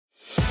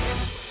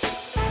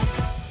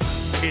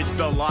It's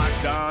the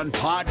Locked On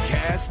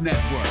Podcast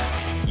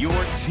Network, your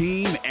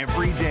team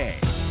every day.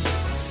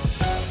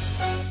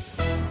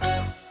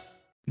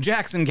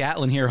 Jackson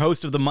Gatlin here,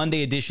 host of the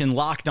Monday edition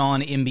Locked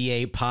On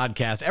NBA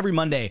podcast. Every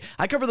Monday,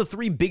 I cover the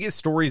three biggest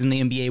stories in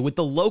the NBA with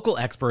the local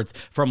experts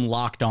from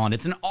Locked On.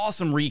 It's an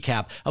awesome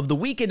recap of the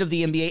weekend of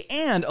the NBA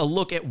and a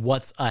look at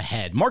what's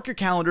ahead. Mark your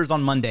calendars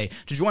on Monday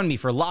to join me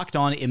for Locked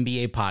On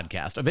NBA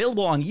podcast,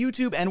 available on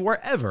YouTube and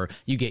wherever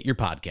you get your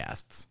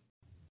podcasts.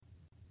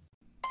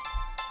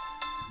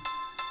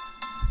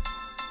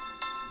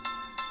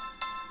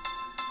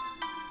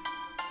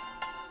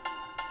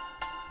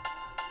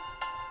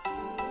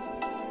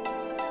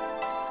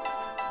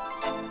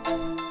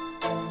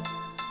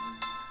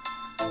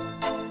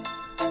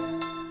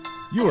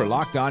 You are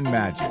Locked On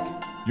Magic,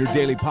 your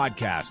daily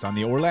podcast on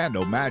the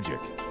Orlando Magic.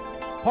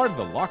 Part of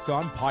the Locked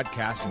On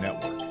Podcast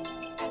Network,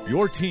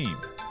 your team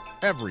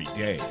every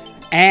day.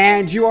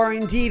 And you are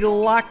indeed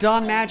Locked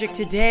On Magic.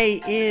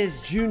 Today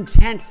is June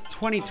 10th,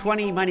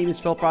 2020. My name is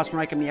Philip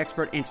Rossman-Reich. I'm the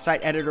expert and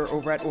site editor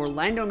over at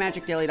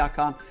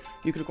OrlandoMagicDaily.com.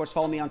 You can, of course,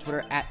 follow me on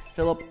Twitter at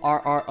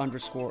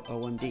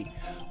PhilipRR_OMD.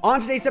 On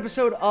today's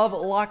episode of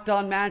Locked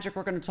On Magic,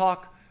 we're going to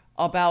talk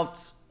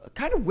about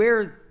kind of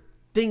where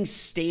things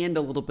stand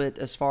a little bit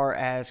as far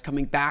as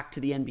coming back to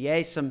the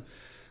NBA.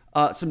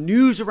 Some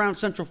news around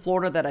Central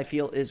Florida that I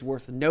feel is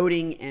worth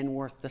noting and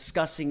worth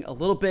discussing a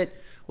little bit.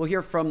 We'll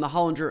hear from the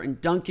Hollinger and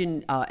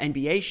Duncan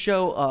NBA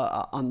show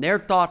on their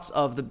thoughts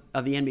of the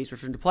NBA's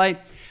return to play.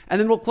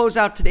 And then we'll close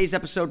out today's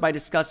episode by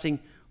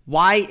discussing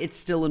why it's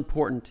still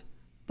important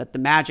that the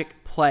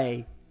Magic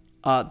play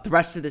the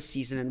rest of the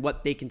season and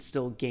what they can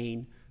still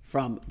gain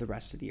from the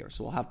rest of the year.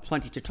 So we'll have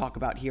plenty to talk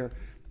about here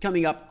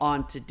coming up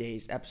on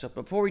today's episode.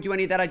 But before we do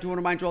any of that, I do want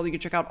to remind you all you can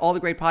check out all the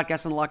great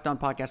podcasts on the Locked On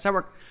Podcast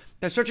Network.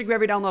 They're searching for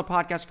every download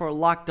podcast for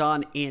Locked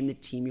On and the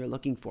team you're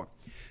looking for.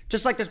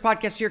 Just like there's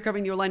podcasts here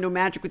covering the Orlando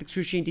Magic with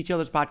excruciating detail,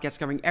 there's podcasts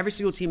covering every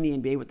single team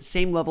in the NBA with the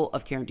same level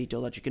of care and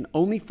detail that you can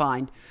only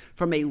find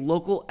from a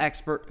local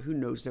expert who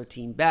knows their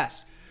team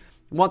best.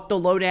 Want the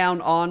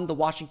lowdown on the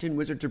Washington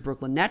Wizards or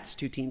Brooklyn Nets,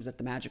 two teams that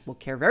the Magic will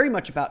care very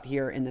much about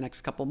here in the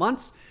next couple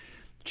months?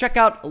 Check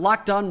out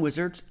Locked On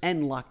Wizards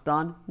and Locked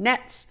On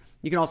Nets.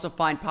 You can also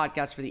find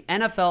podcasts for the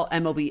NFL,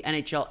 MLB,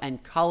 NHL,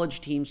 and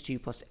college teams too,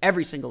 plus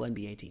every single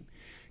NBA team.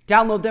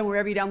 Download them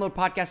wherever you download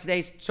podcasts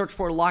today. Search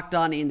for Locked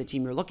On and the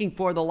team you're looking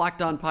for. The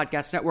Locked On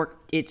Podcast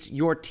Network. It's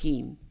your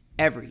team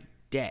every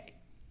day.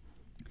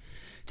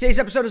 Today's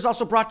episode is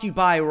also brought to you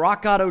by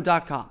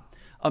RockAuto.com.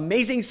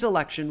 Amazing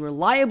selection,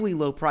 reliably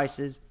low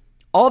prices,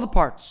 all the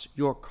parts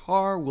your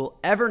car will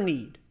ever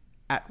need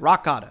at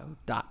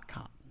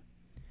RockAuto.com.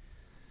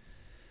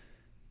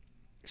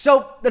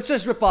 So let's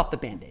just rip off the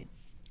Band-Aid.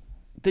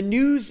 The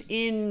news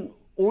in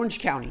Orange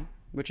County,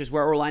 which is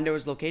where Orlando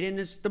is located, and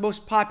is the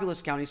most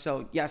populous county.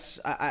 So yes,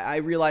 I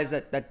realize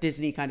that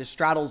Disney kind of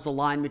straddles the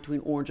line between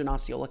Orange and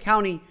Osceola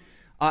County.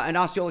 And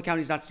Osceola County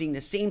is not seeing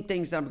the same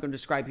things that I'm going to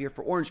describe here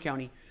for Orange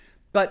County.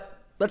 But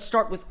let's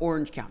start with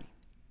Orange County.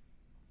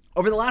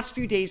 Over the last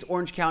few days,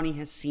 Orange County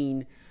has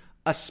seen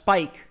a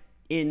spike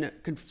in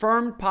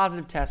confirmed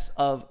positive tests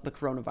of the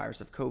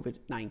coronavirus of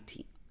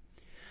COVID-19.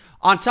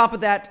 On top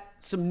of that,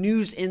 some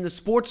news in the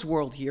sports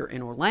world here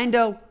in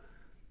Orlando.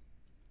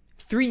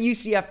 3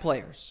 UCF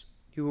players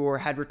who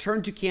had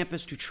returned to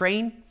campus to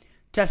train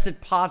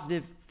tested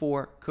positive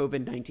for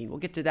COVID-19. We'll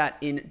get to that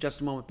in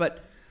just a moment.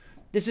 But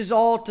this is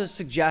all to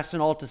suggest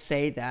and all to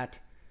say that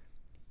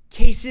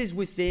cases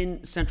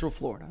within Central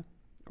Florida,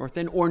 or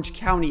within Orange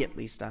County at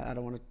least, I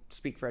don't want to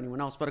speak for anyone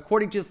else, but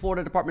according to the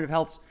Florida Department of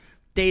Health's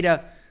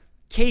data,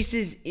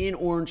 cases in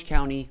Orange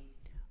County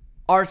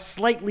are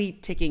slightly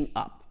ticking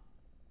up.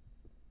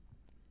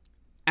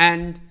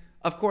 And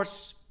of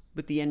course,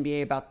 with the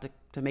NBA about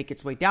to make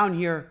its way down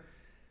here,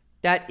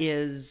 that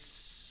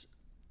is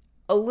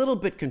a little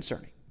bit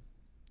concerning.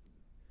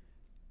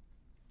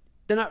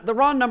 The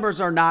raw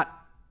numbers are not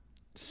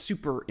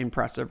super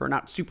impressive or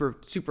not super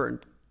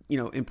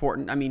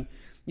important. I mean,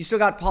 you still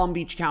got Palm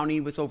Beach County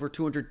with over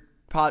 200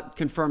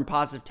 confirmed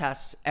positive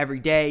tests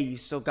every day. You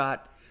still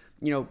got,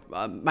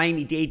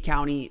 Miami-Dade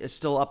County is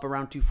still up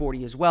around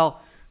 240 as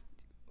well.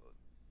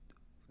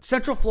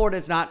 Central Florida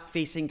is not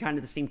facing kind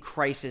of the same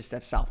crisis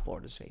that South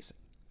Florida is facing.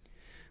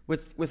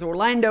 With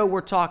Orlando,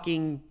 we're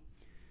talking,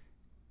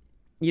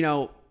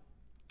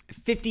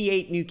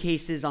 58 new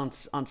cases on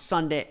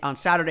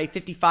Saturday,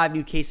 55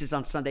 new cases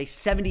on Sunday,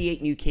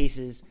 78 new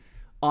cases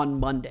on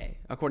Monday,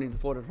 according to the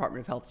Florida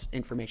Department of Health's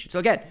information. So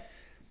again,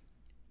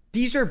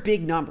 these are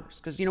big numbers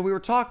because, we were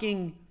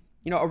talking,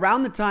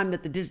 around the time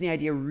that the Disney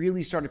idea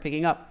really started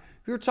picking up,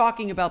 we were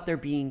talking about there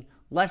being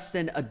less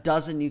than a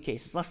dozen new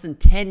cases, less than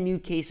 10 new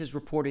cases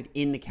reported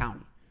in the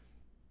county.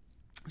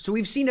 So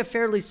we've seen a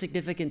fairly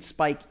significant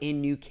spike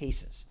in new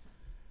cases.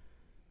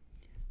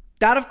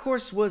 That, of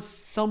course, was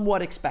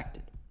somewhat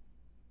expected.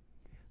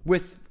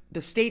 With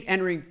the state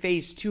entering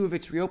phase 2 of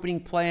its reopening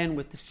plan,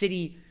 with the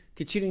city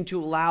continuing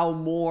to allow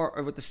more,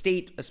 or with the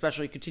state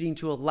especially continuing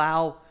to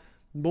allow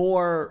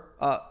more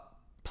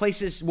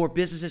places, more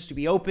businesses to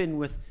be open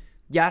with,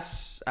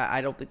 yes, I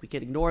don't think we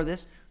can ignore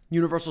this,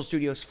 Universal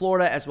Studios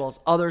Florida, as well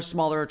as other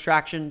smaller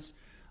attractions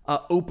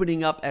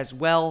opening up as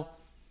well,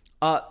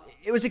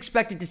 it was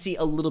expected to see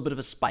a little bit of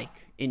a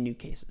spike in new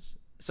cases.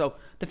 So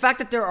the fact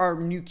that there are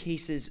new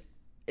cases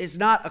is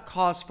not a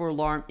cause for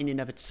alarm in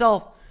and of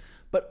itself,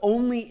 but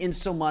only in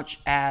so much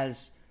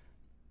as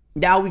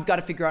now we've got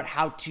to figure out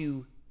how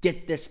to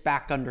get this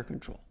back under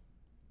control.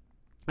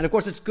 And of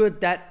course, it's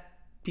good that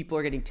people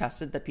are getting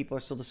tested, that people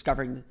are still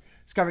discovering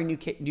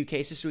new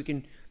cases, so we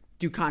can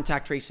do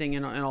contact tracing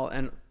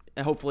and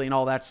hopefully and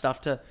all that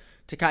stuff to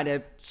kind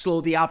of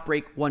slow the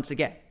outbreak once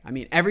again. I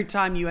mean, every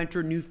time you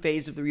enter a new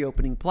phase of the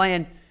reopening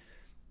plan,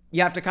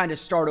 you have to kind of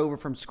start over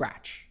from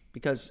scratch,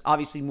 because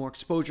obviously more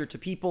exposure to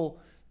people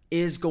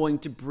is going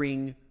to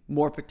bring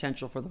more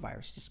potential for the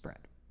virus to spread.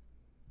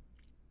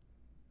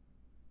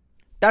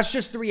 That's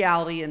just the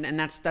reality, and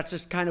that's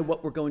just kind of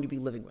what we're going to be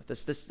living with.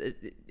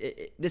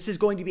 This is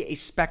going to be a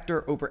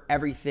specter over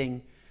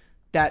everything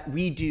that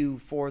we do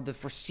for the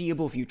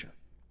foreseeable future.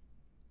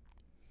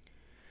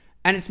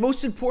 And it's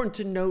most important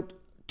to note,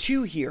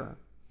 too, here,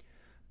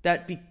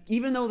 that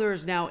even though there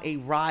is now a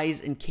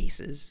rise in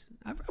cases,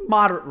 a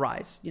moderate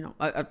rise,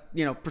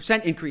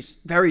 percent increase,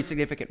 very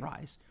significant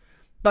rise,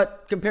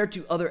 but compared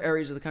to other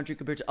areas of the country,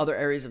 compared to other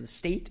areas of the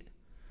state,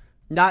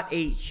 not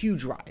a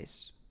huge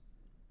rise.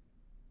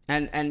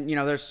 And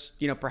there's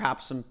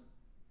perhaps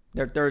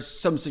there's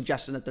some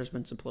suggestion that there's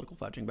been some political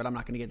fudging, but I'm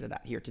not going to get into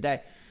that here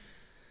today.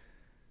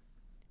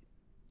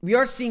 We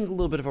are seeing a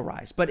little bit of a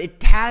rise, but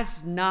it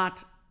has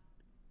not,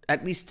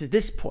 at least to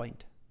this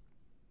point,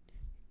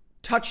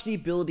 touch the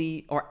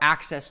ability or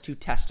access to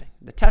testing.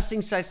 The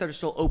testing sites that are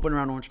still open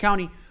around Orange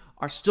County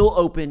are still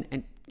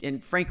open,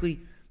 and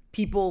frankly,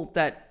 people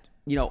that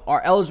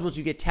are eligible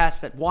to get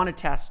tests, that want to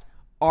test,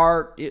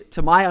 are,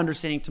 to my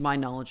understanding, to my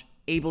knowledge,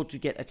 able to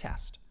get a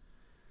test.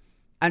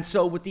 And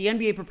so with the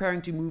NBA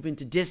preparing to move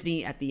into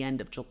Disney at the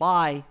end of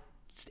July,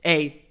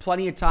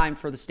 plenty of time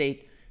for the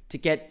state to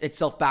get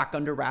itself back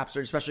under wraps,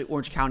 or especially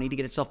Orange County to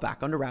get itself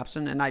back under wraps.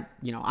 And my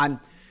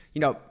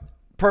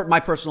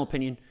personal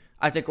opinion,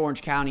 I think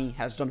Orange County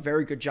has done a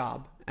very good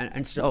job.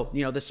 And so,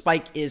 the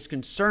spike is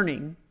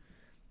concerning,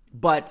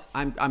 but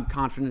I'm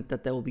confident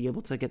that they will be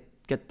able to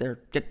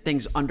get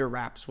things under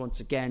wraps once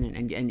again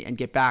and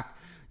get back,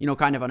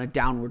 kind of on a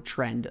downward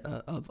trend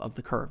of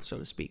the curve, so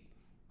to speak.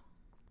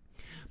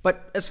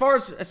 But as far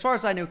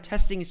as I know,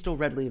 testing is still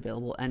readily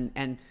available,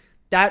 and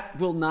that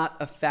will not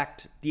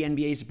affect the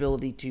NBA's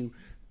ability to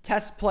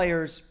test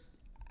players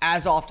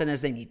as often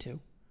as they need to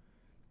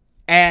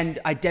and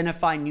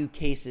identify new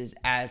cases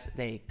as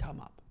they come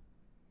up.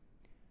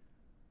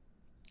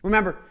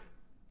 Remember,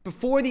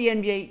 before the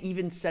NBA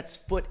even sets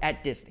foot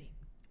at Disney,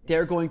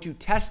 they're going to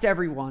test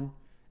everyone,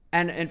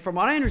 and from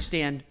what I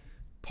understand,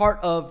 part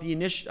of the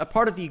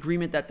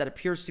agreement that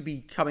appears to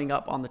be coming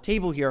up on the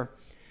table here,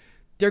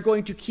 they're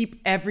going to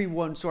keep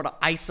everyone sort of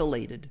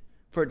isolated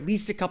for at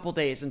least a couple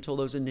days until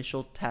those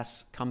initial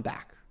tests come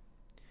back.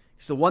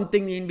 So one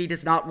thing the NBA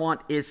does not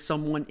want is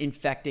someone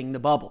infecting the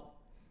bubble.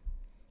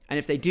 And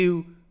if they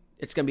do,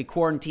 it's going to be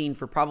quarantined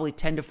for probably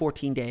 10 to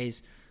 14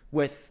 days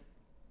with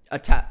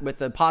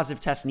a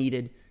positive test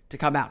needed to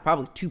come out.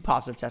 Probably 2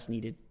 positive tests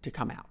needed to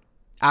come out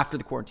after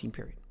the quarantine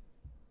period.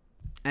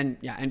 And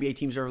yeah, NBA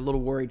teams are a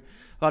little worried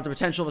about the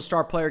potential of a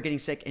star player getting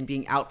sick and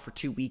being out for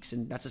 2 weeks,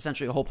 and that's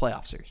essentially a whole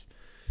playoff series.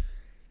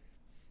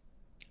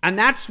 And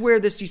that's where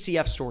this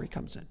UCF story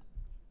comes in.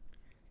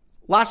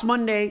 Last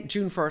Monday,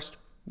 June 1st,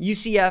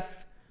 UCF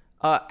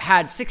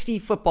had 60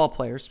 football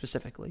players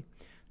specifically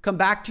come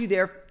back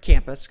to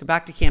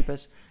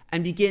campus,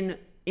 and begin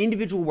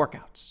individual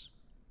workouts.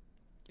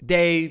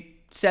 They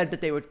said that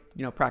they would,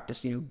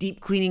 practice,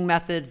 deep cleaning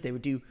methods. They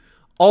would do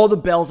all the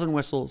bells and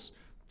whistles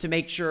to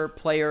make sure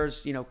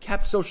players,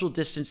 kept social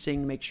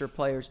distancing, make sure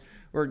players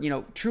were,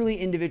 truly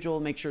individual,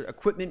 make sure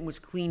equipment was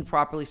cleaned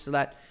properly so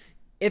that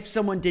if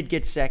someone did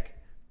get sick,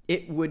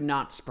 it would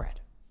not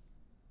spread.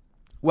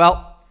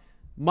 Well,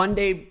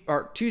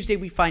 Tuesday,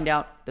 we find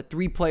out that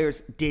 3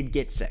 players did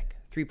get sick.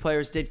 3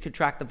 players did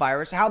contract the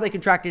virus. How they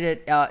contracted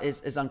it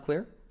is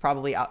unclear.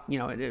 Probably out,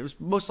 it was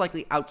most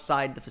likely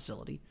outside the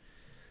facility.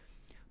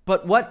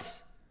 But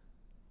what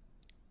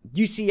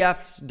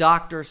UCF's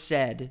doctor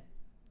said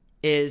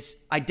is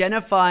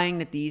identifying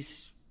that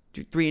these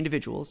 3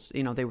 individuals,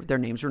 their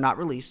names were not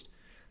released,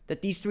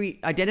 that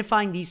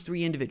identifying these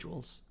 3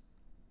 individuals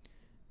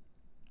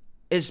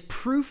is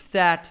proof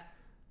that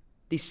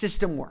the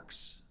system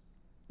works,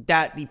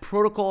 that the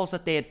protocols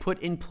that they had put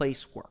in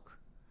place work,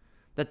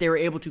 that they were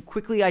able to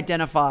quickly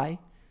identify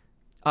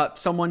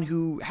someone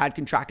who had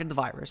contracted the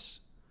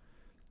virus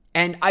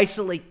and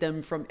isolate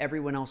them from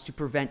everyone else to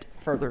prevent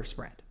further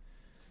spread.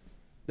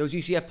 Those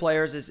UCF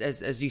players,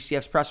 as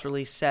UCF's press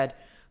release said,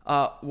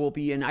 will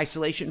be in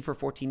isolation for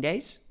 14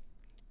 days.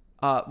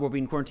 Will be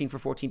in quarantine for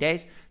 14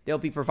 days. They'll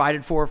be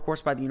provided for, of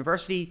course, by the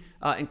university,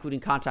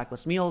 including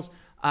contactless meals.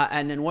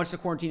 And then once the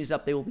quarantine is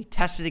up, they will be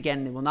tested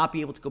again. They will not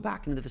be able to go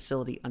back into the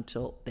facility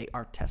until they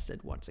are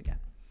tested once again.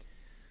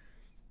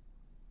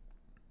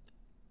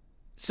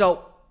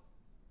 So,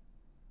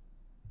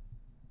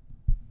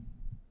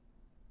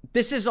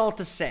 this is all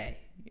to say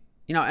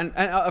And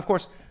of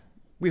course,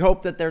 we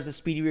hope that there's a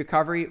speedy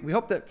recovery. We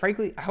hope that,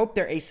 frankly, I hope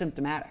they're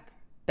asymptomatic,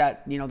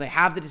 that, they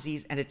have the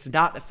disease and it's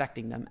not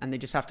affecting them, and they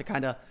just have to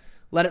kind of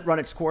let it run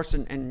its course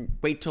and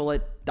wait till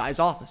it dies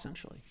off,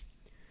 essentially.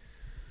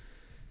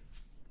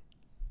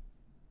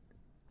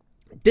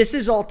 This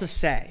is all to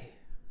say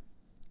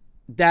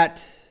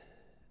that,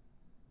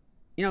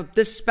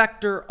 this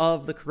specter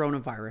of the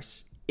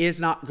coronavirus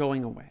is not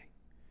going away.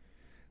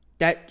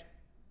 That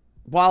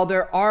while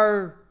there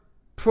are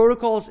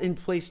protocols in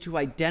place to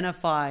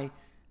identify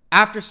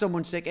after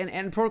someone's sick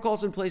and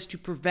protocols in place to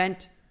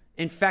prevent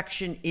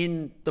infection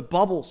in the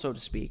bubble, so to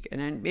speak,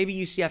 and then maybe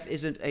UCF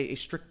isn't a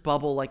strict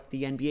bubble like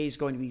the NBA is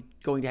going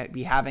to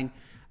be having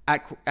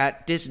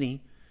at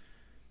Disney.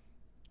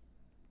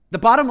 The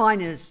bottom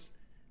line is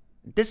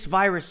this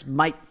virus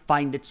might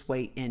find its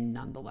way in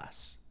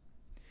nonetheless.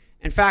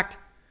 In fact,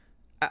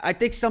 I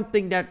think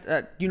something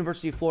that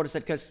University of Florida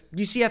said, because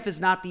UCF is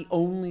not the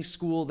only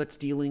school that's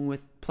dealing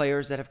with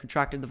players that have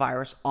contracted the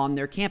virus on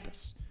their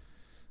campus.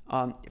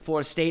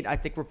 Florida State, I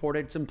think,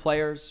 reported some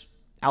players.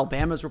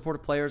 Alabama's reported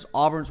players.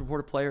 Auburn's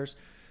reported players.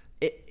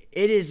 It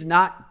is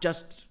not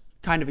just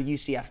kind of a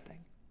UCF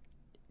thing.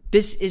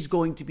 This is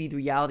going to be the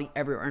reality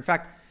everywhere. In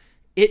fact,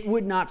 it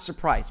would not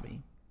surprise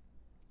me.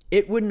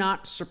 It would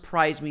not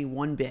surprise me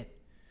one bit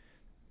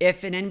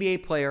if an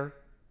NBA player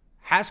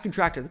has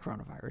contracted the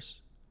coronavirus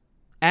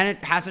and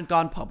it hasn't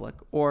gone public,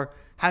 or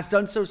has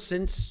done so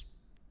since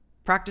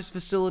practice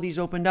facilities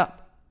opened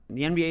up.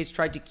 The NBA's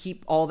tried to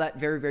keep all that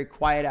very, very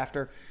quiet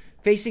after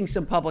facing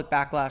some public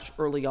backlash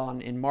early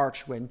on in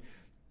March when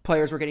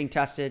players were getting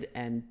tested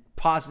and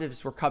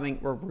positives were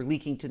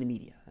leaking to the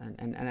media.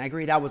 And I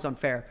agree that was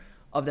unfair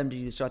of them to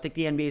do so. I think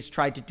the NBA's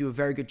tried to do a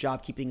very good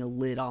job keeping a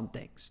lid on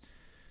things.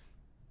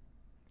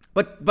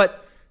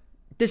 But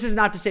this is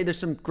not to say there's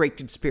some great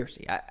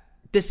conspiracy.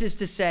 This is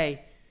to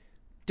say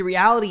the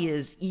reality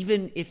is,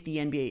 even if the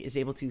NBA is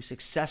able to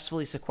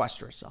successfully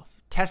sequester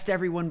itself, test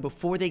everyone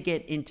before they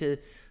get into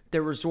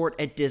their resort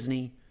at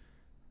Disney,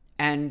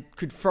 and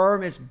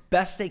confirm as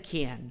best they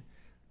can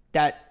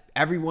that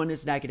everyone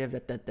is negative,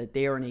 that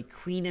they are in a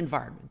clean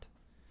environment,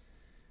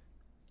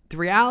 the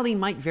reality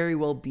might very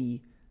well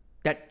be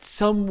that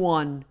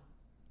someone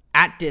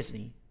at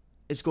Disney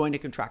is going to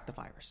contract the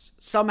virus.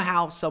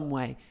 Somehow, some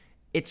way,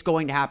 it's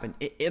going to happen.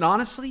 It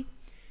honestly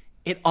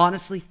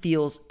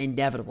feels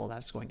inevitable that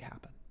it's going to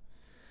happen.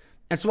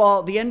 And so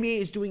while the NBA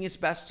is doing its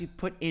best to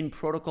put in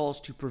protocols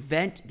to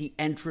prevent the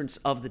entrance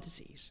of the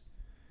disease,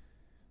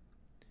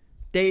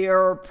 they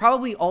are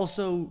probably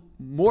also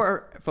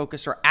more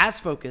focused, or as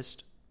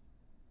focused,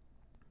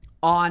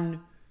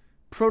 on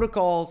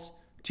protocols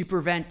to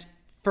prevent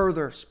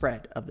further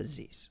spread of the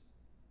disease.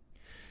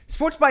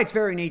 Sports by its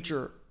very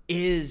nature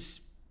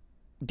is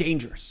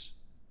dangerous,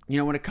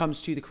 when it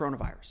comes to the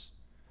coronavirus,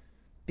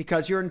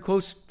 because you're in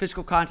close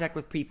physical contact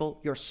with people,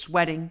 you're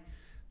sweating,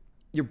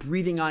 you're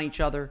breathing on each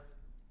other.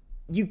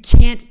 You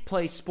can't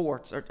play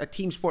sports, or a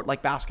team sport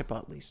like basketball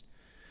at least,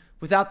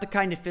 without the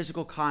kind of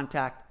physical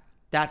contact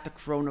that the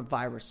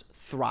coronavirus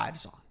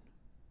thrives on.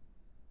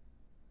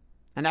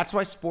 And that's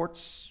why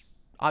sports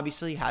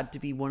obviously had to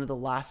be one of the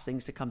last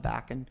things to come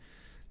back. And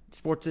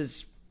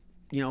sports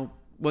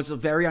was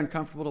very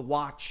uncomfortable to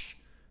watch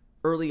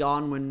early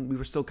on when we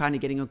were still kind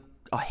of getting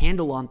a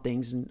handle on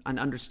things and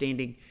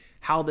understanding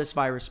how this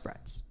virus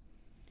spreads.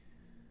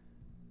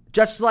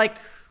 Just like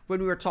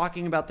when we were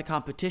talking about the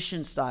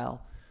competition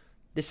style,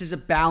 this is a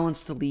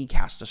balance the league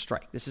has to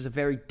strike. This is a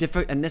very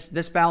difficult, and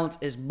this balance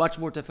is much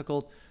more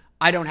difficult.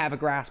 I don't have a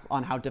grasp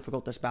on how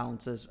difficult this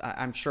balance is.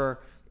 I'm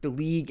sure the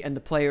league and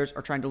the players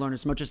are trying to learn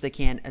as much as they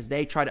can as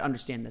they try to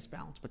understand this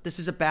balance. But this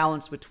is a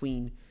balance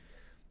between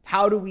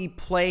how do we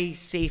play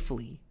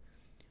safely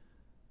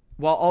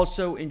while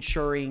also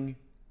ensuring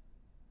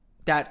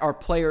that our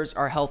players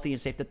are healthy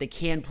and safe, that they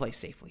can play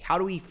safely. How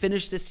do we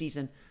finish this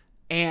season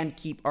and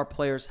keep our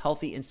players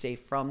healthy and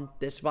safe from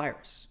this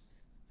virus?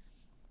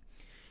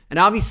 And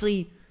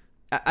obviously,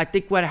 I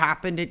think what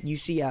happened at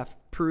UCF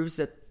proves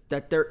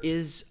that there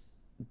is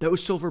no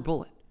silver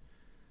bullet.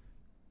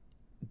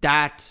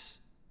 That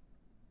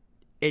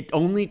it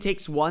only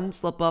takes one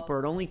slip up,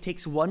 or it only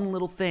takes one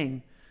little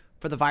thing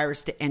for the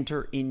virus to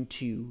enter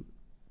into,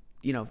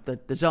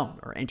 the zone,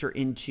 or enter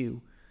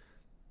into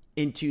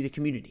the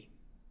community.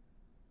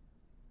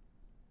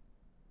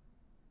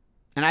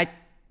 And I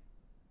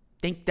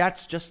think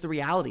that's just the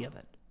reality of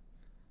it.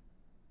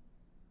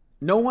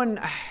 No one,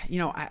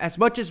 as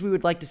much as we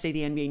would like to say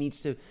the NBA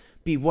needs to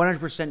be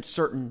 100%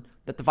 certain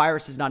that the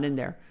virus is not in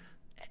there,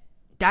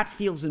 that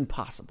feels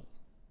impossible.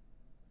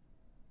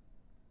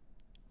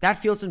 That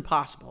feels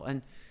impossible.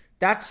 And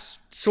that's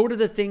sort of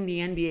the thing the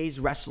NBA is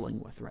wrestling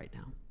with right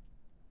now.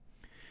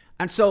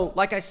 And so,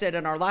 like I said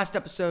in our last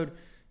episode,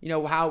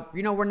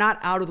 we're not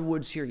out of the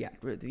woods here yet.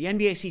 The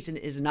NBA season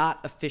is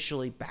not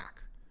officially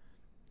back,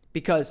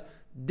 because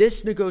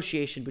this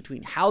negotiation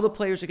between how the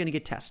players are going to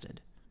get tested,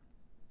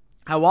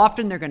 how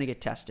often they're going to get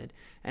tested,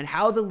 and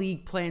how the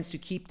league plans to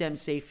keep them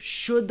safe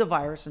should the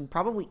virus, and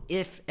probably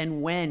if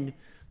and when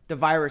the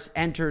virus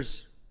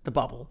enters the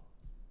bubble,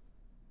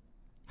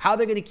 how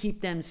they're going to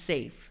keep them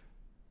safe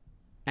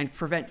and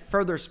prevent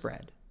further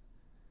spread.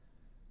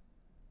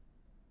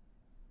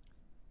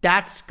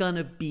 That's going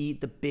to be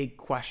the big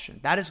question.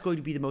 That is going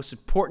to be the most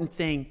important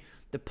thing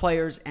the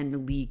players and the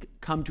league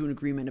come to an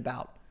agreement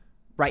about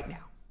right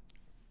now,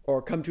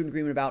 or come to an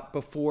agreement about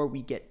before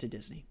we get to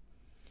Disney.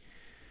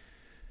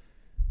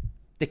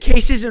 The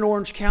cases in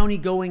Orange County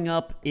going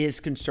up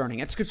is concerning.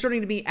 It's concerning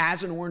to me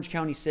as an Orange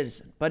County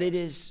citizen, but it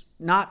is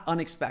not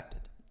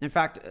unexpected. In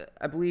fact,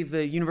 I believe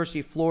the University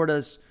of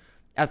Florida's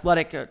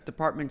athletic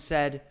department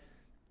said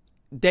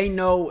they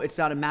know it's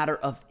not a matter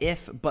of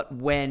if, but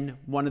when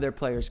one of their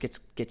players gets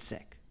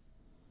sick,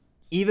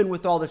 even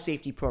with all the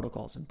safety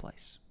protocols in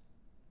place.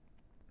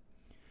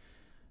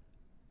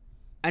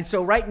 And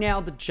so right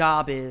now the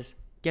job is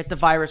get the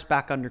virus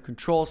back under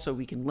control so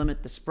we can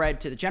limit the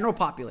spread to the general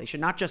population,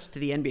 not just to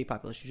the NBA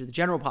population, to the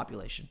general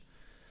population.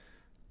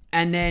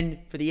 And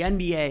then for the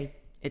NBA,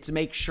 it's to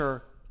make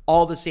sure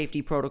all the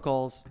safety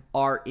protocols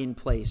are in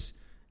place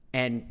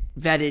and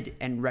vetted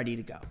and ready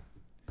to go.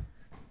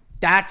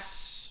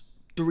 That's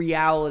the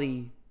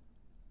reality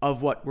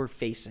of what we're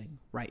facing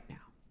right now.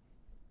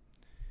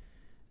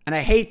 And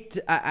I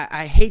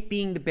hate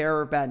being the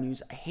bearer of bad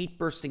news. I hate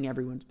bursting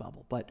everyone's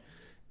bubble, but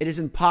it is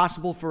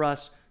impossible for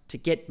us to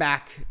get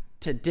back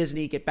to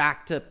Disney, get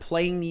back to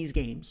playing these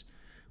games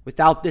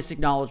without this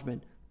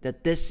acknowledgement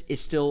that this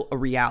is still a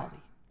reality,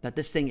 that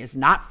this thing is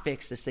not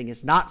fixed, this thing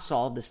is not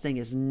solved, this thing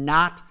is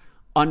not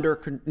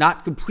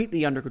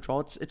completely under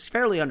control. It's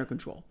fairly under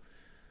control,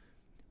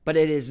 but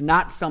it is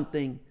not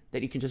something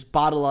that you can just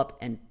bottle up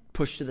and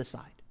push to the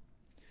side.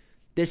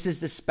 This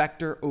is the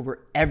specter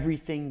over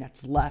everything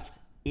that's left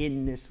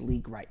in this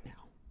league right now.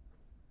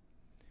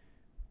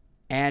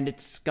 And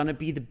it's going to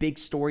be the big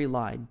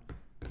storyline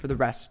for the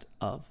rest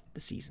of the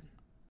season.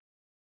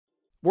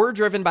 We're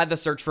driven by the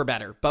search for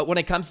better, but when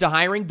it comes to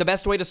hiring, the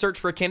best way to search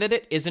for a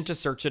candidate isn't to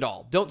search at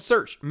all. Don't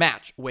search,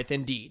 match with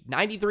Indeed.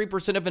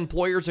 93% of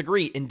employers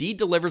agree Indeed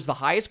delivers the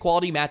highest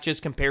quality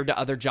matches compared to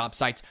other job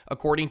sites,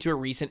 according to a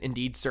recent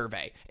Indeed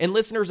survey. And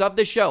listeners of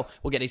this show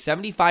will get a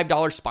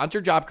 $75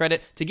 sponsored job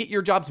credit to get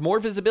your jobs more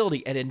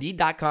visibility at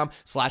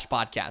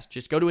Indeed.com/podcast.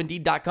 Just go to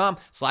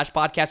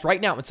Indeed.com/podcast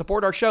right now and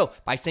support our show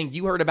by saying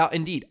you heard about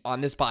Indeed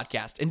on this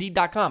podcast.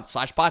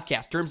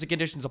 Indeed.com/podcast. Terms and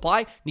conditions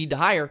apply. Need to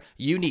hire?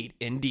 You need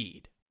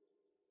Indeed.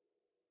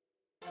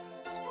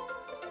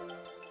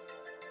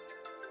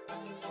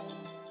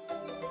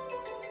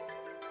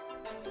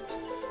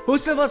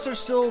 Most of us are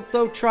still,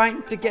 though,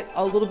 trying to get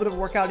a little bit of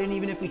workout in,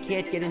 even if we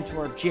can't get into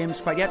our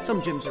gyms quite yet.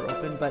 Some gyms are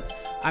open, but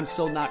I'm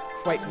still not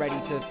quite ready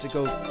to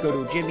go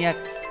to a gym yet.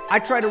 I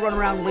try to run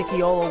around Lake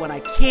Eola when I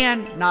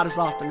can, not as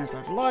often as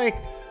I'd like,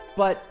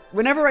 but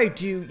whenever I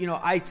do,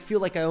 I feel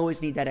like I always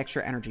need that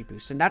extra energy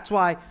boost, and that's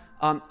why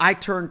I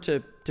turn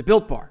to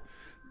Built Bar.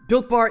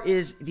 Built Bar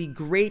is the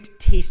great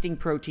tasting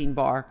protein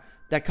bar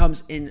that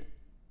comes in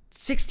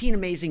 16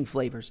 amazing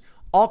flavors,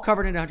 all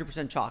covered in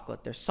 100%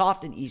 chocolate. They're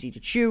soft and easy to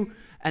chew,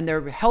 and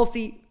they're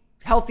healthy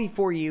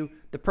for you,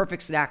 the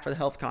perfect snack for the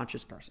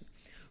health-conscious person.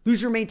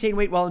 Lose or maintain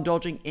weight while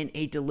indulging in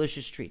a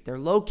delicious treat. They're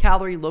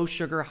low-calorie,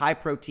 low-sugar,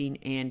 high-protein,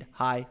 and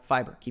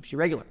high-fiber. Keeps you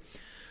regular.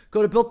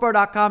 Go to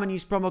BuiltBar.com and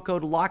use promo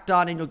code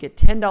LOCKEDON, and you'll get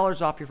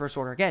 $10 off your first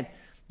order. Again,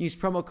 use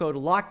promo code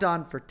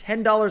LOCKEDON for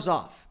 $10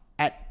 off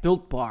at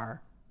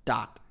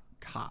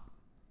BuiltBar.com.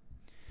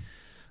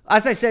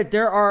 As I said,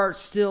 there are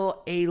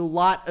still a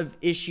lot of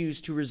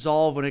issues to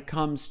resolve when it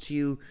comes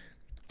to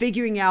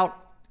figuring out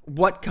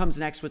what comes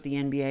next with the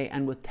NBA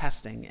and with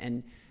testing.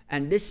 And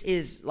this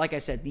is, like I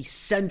said, the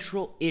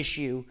central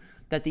issue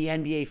that the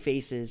NBA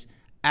faces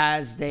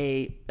as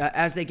they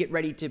get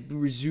ready to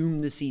resume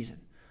the season.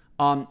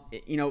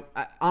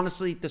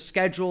 Honestly, the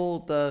schedule,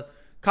 the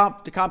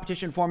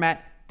competition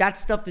format, that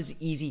stuff is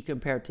easy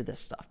compared to this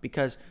stuff,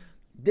 because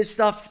this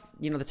stuff,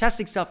 the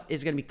testing stuff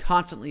is going to be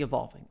constantly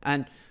evolving.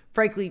 And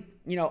frankly,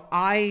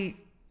 I've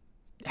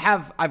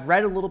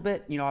read a little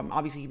bit. I'm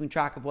obviously keeping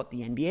track of what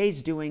the NBA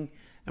is doing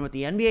and what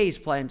the NBA's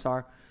plans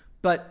are,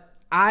 but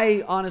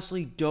I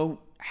honestly don't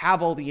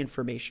have all the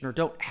information or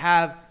don't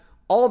have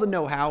all the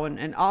know-how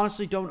and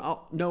honestly don't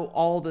know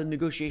all the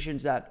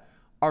negotiations that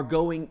are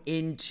going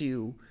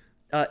into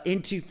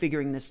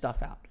figuring this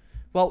stuff out.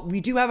 Well,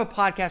 we do have a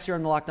podcast here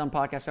on the Locked On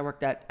Podcast Network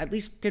that at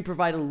least can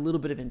provide a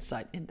little bit of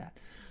insight in that.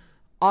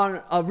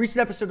 On a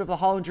recent episode of the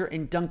Hollinger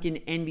and Duncan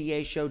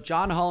NBA show,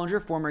 John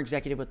Hollinger, former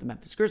executive with the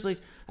Memphis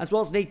Grizzlies, as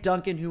well as Nate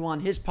Duncan, who on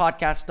his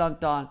podcast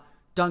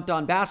Dunked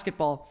on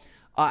Basketball,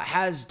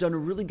 has done a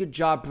really good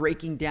job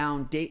breaking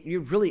down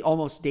really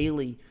almost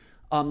daily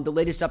the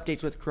latest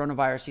updates with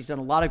coronavirus. He's done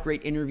a lot of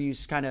great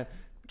interviews kind of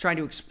trying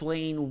to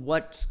explain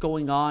what's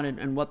going on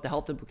and what the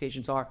health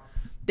implications are.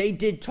 They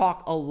did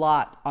talk a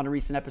lot on a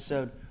recent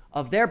episode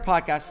of their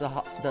podcast,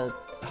 the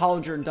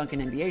Hollinger and Duncan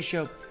NBA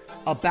show,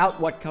 about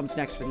what comes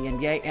next for the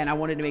NBA, and I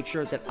wanted to make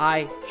sure that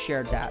I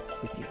shared that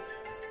with you.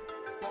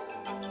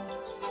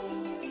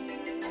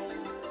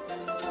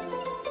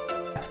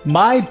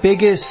 My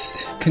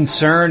biggest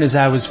concern as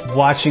I was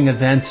watching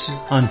events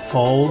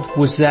unfold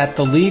was that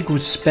the league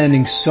was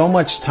spending so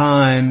much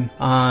time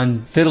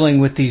on fiddling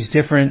with these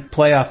different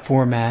playoff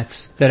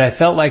formats that I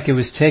felt like it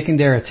was taking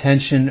their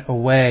attention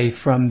away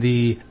from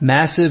the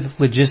massive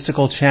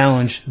logistical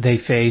challenge they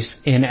face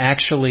in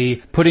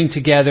actually putting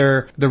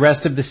together the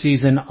rest of the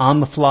season on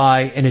the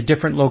fly in a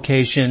different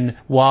location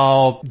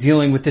while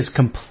dealing with this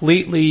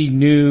completely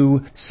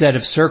new set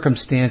of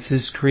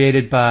circumstances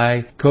created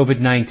by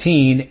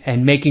COVID-19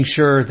 and making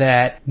sure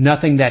that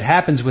nothing that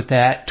happens with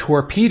that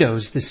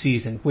torpedoes the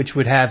season, which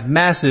would have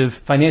massive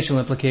financial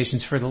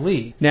implications for the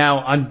league. Now,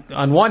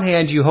 on one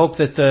hand, you hope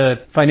that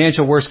the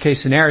financial worst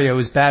case scenario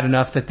is bad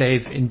enough that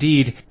they've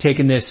indeed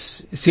taken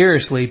this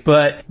seriously,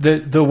 but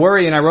the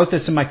worry, and I wrote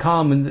this in my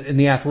column in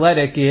The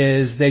Athletic,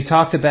 is they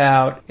talked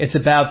about it's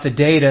about the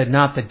data,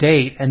 not the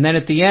date, and then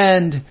at the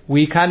end,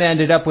 we kind of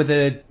ended up with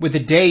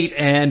a date,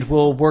 and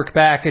we'll work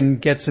back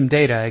and get some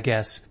data, I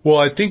guess. Well,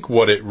 I think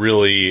what it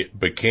really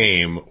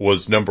became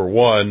was, number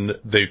one,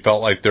 they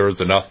felt like there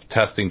was enough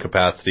testing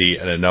capacity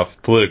and enough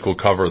political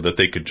cover that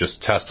they could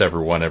just test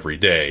everyone every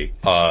day.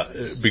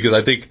 Because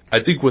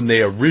I think when they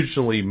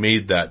originally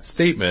made that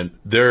statement,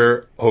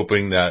 they're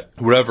hoping that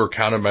whatever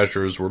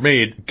countermeasures were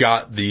made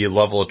got the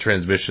level of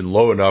transmission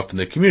low enough in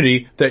the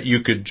community that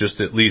you could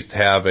just at least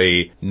have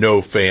a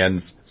no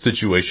fans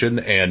situation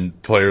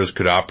and players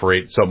could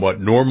operate somewhat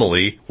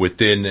normally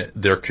within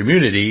their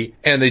community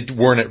and they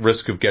weren't at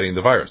risk of getting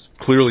the virus.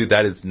 Clearly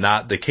that is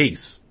not the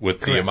case with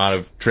the amount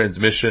of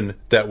transmission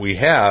that we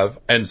have.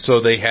 And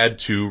so they had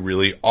to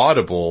really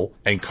audible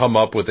and come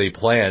up with a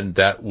plan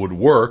that would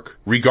work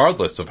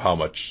regardless of how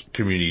much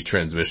community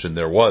transmission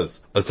there was,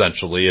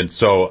 essentially. And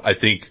so I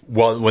think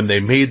when they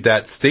made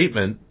that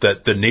statement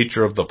that the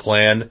nature of the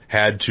plan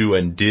had to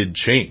and did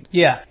change.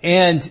 Yeah.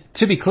 And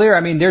to be clear,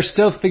 I mean, they're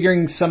still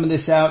figuring some of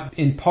this out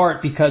in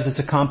part because it's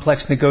a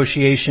complex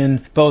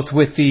negotiation, both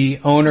with the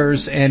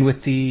owners and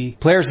with the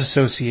Players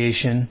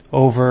Association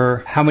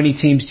over how many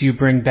teams do you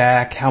bring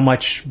back, how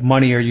much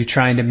money are you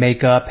trying to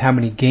make up, how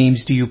many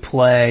games do you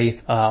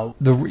play,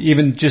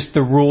 even just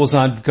the rules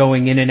on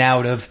going in and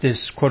out of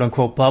this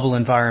quote-unquote bubble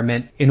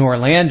environment in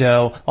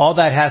Orlando. All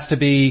that has to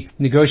be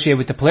negotiated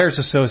with the Players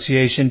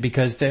Association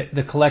because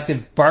the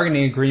collective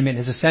bargaining agreement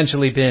has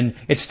essentially been,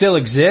 it still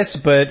exists,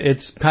 but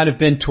it's kind of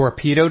been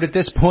torpedoed at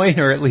this point,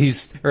 or at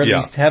least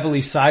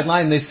heavily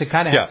sidelined. They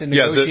kind of have to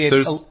negotiate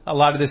a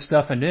lot of this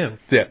stuff anew.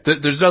 Yeah,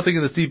 there's nothing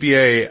in the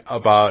CBA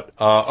about,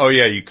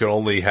 you can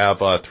only have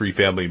 3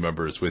 family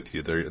members with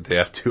you. They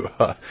have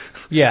to,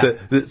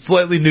 the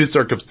slightly new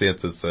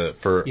circumstances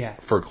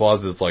for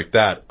clauses like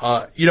that.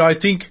 I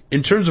think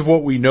in terms of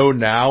what we know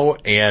now,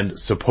 and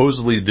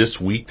supposedly this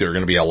week there are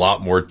going to be a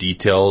lot more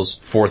details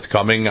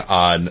forthcoming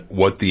on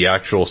what the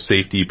actual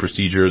safety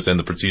procedures and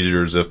the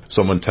procedures if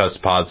someone tests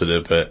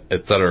positive,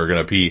 et cetera, are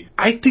going to be.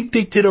 I think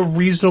they did a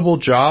reasonable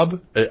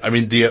job. I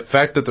mean, the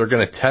fact that they're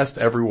going to test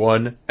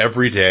everyone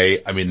every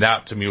day, I mean,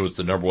 that to me was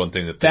the number one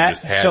thing that they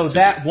just had to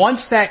do.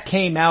 Once that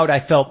came out,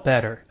 I felt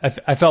better.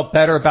 I felt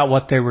better about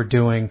what they were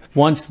doing.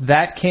 Once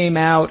that came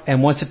out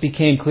and once it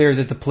became clear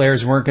that the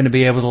players weren't going to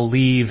be able to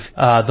leave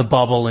the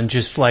bubble and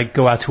just like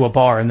go out to a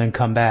bar and then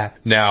come back.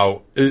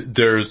 Now,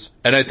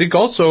 and I think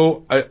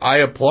also I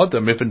applaud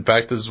them if in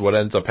fact this is what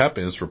ends up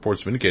happening. This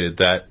report's vindicated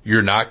that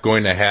you're not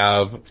going to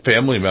have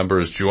family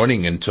members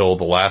joining until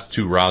the last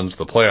 2 rounds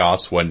of the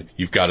playoffs when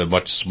you've got a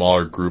much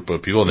smaller group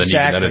of people. And then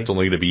even then it's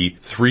only going to be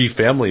 3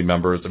 family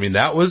members. I mean,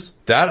 that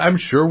I'm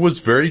sure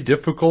was very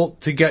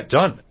difficult to get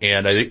done.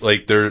 And I think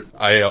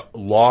I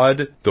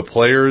laud the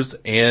players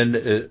and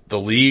the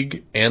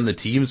league and the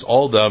teams,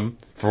 all of them,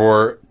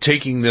 for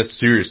taking this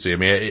seriously. I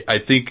mean, I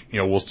think,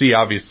 we'll see,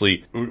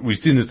 obviously, we've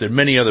seen this in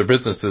many other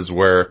businesses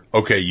where,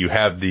 okay, you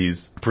have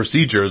these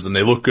procedures and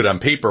they look good on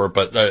paper,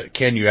 but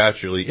can you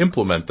actually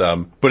implement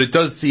them? But it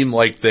does seem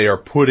like they are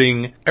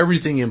putting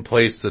everything in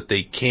place that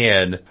they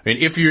can. I mean,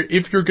 if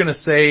you're going to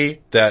say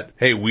that,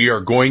 hey, we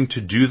are going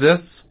to do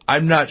this,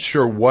 I'm not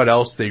sure what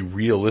else they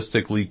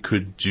realistically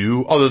could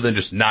do other than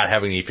just not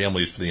having any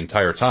families for the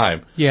entire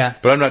time. Yeah.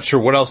 But I'm not sure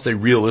what else they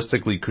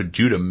realistically could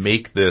do to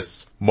make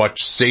this much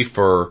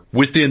safer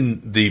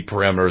within the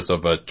parameters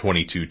of a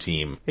 22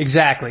 team.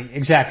 Exactly.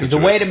 The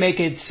way to make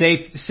it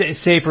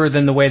safer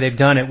than the way they've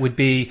done it would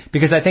be,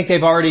 because I think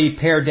they've already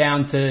pared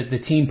down the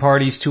team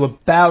parties to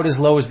about as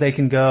low as they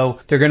can go.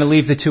 They're going to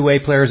leave the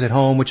 2A players at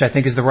home, which I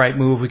think is the right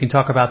move. We can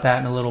talk about that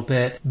in a little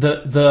bit.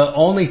 The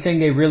only thing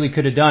they really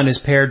could have done is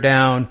pared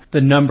down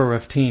the number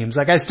of teams.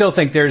 I still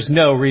think there's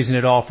no reason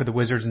at all for the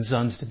Wizards and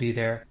Suns to be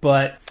there,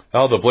 but...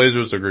 Oh, the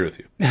Blazers agree with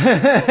you.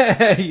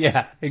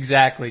 Yeah,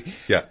 exactly.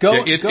 Yeah.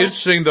 It's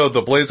interesting, though,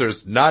 the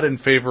Blazers not in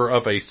favor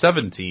of a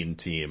 17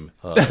 team.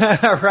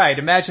 Right,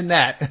 imagine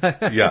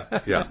that.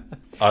 Yeah.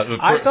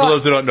 For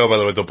those who don't know, by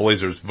the way, the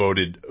Blazers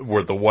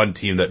were the one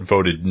team that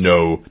voted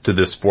no to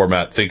this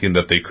format, thinking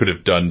that they could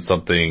have done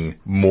something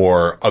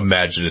more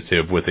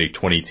imaginative with a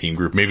 20-team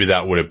group. Maybe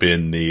that would have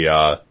been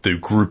the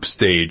group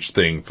stage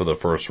thing for the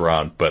first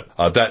round, but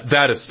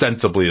that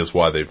ostensibly is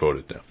why they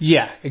voted no.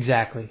 Yeah,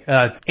 exactly.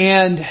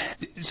 And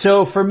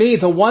so for me,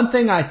 the one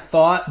thing I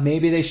thought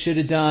maybe they should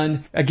have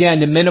done, again,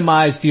 to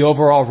minimize the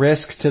overall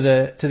risk to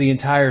the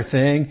entire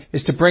thing,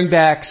 is to bring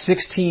back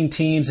 16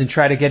 teams and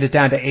try to get it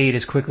down to 8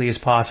 as quickly as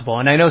possible.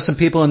 And I know some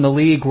people in the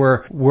league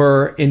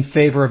were in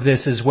favor of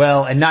this as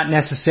well, and not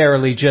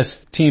necessarily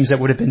just teams that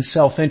would have been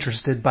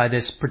self-interested by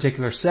this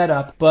particular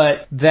setup,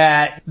 but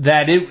that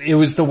it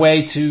was the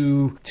way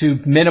to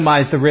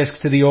minimize the risks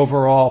to the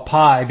overall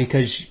pie,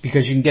 because you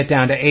can get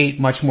down to 8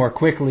 much more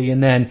quickly.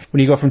 And then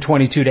when you go from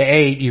 22 to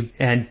 8,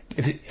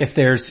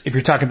 if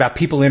you're talking about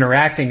people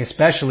interacting,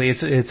 especially,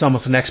 it's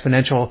almost an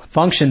exponential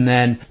function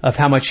then of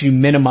how much you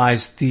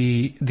minimize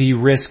the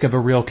risk of a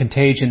real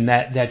contagion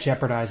that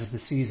jeopardizes the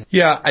season.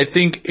 Yeah, I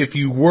think if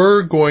you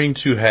were going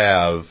to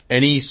have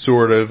any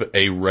sort of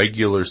a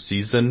regular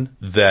season,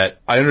 that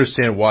I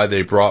understand why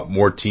they brought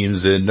more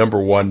teams in.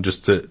 Number one,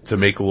 just to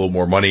make a little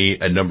more money,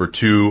 and number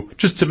two,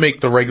 just to make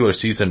the regular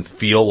season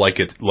feel like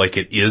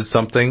it is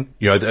something.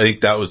 I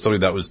think that was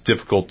something that was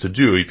difficult to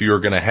do. If you were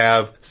going to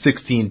have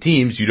 16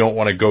 teams, you don't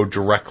want to go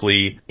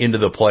directly into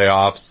the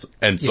playoffs,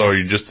 and so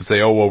you just to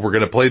say, oh, well, we're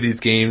going to play these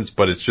games,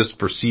 but it's just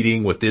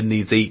proceeding within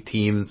these 8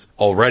 teams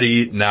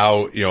already.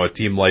 Now, a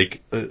team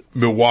like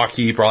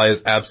Milwaukee probably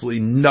has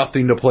absolutely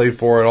nothing to play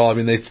for at all. I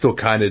mean, they still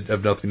kind of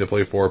have nothing to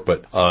play for,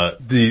 but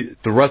the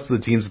rest of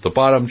the teams at the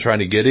bottom trying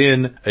to get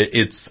in,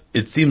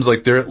 it seems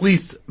like they're at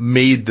least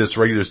made this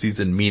regular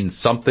season mean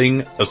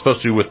something,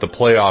 especially with the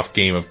playoff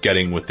game of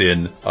getting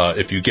within,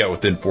 if you get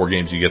within 4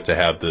 games, you get to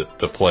have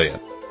the play-in.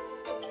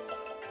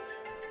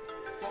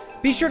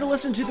 Be sure to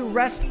listen to the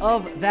rest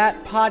of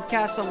that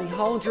podcast on the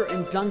Hollinger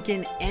and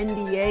Duncan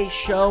NBA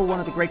show,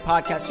 one of the great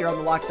podcasts here on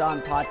the Locked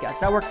On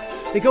Podcast Network.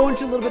 They go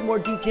into a little bit more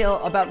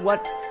detail about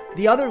what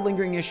the other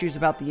lingering issues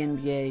about the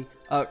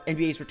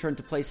NBA's return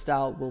to play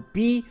style will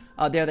be.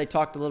 There they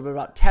talked a little bit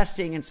about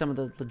testing and some of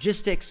the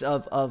logistics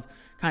of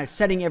kind of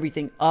setting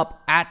everything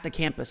up at the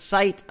campus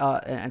site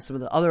and some of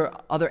the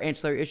other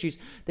ancillary issues.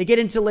 They get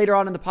into later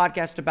on in the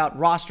podcast about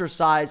roster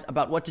size,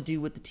 about what to do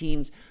with the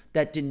teams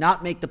that did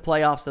not make the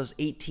playoffs, those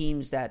 8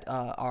 teams that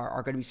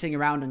are going to be sitting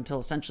around until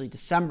essentially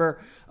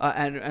December,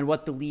 and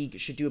what the league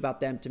should do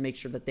about them to make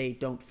sure that they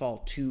don't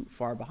fall too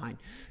far behind.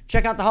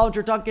 Check out the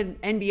Hollinger Duncan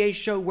NBA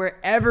show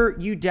wherever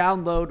you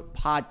download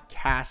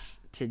podcasts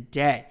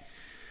today.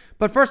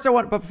 But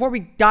before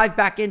we dive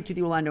back into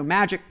the Orlando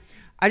Magic,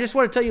 I just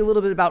want to tell you a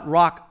little bit about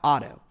Rock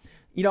Auto.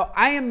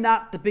 I am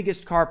not the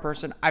biggest car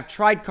person. I've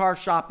tried car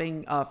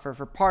shopping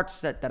for parts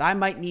that I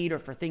might need, or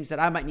for things that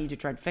I might need to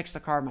try and fix the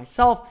car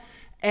myself.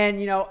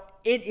 And,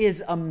 it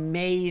is a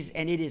maze,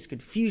 and it is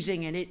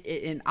confusing,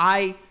 and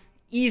I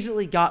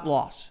easily got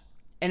lost.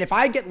 And if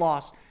I get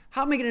lost,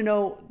 how am I going to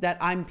know that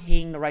I'm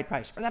paying the right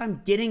price, or that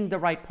I'm getting the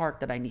right part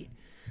that I need?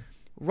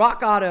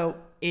 Rock Auto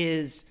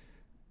is,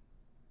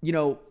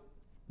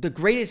 the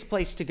greatest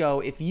place to go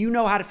if you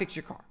know how to fix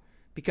your car,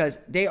 because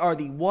they are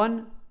the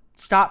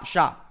one-stop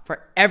shop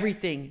for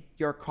everything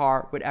your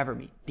car would ever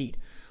need.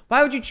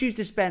 Why would you choose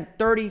to spend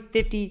 30,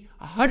 50,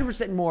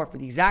 100% more for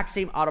the exact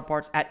same auto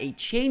parts at a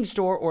chain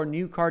store or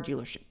new car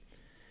dealership?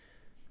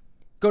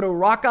 Go to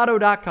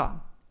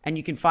rockauto.com and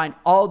you can find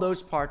all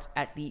those parts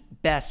at the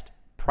best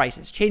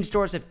prices. Chain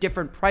stores have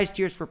different price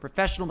tiers for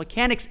professional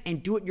mechanics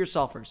and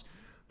do-it-yourselfers.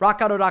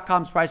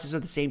 rockauto.com's prices are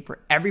the same for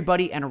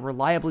everybody and are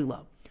reliably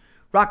low.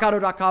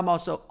 rockauto.com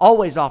also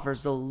always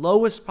offers the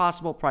lowest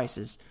possible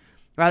prices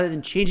rather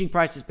than changing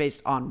prices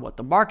based on what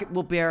the market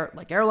will bear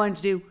like airlines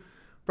do.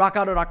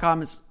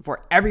 RockAuto.com is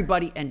for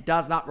everybody and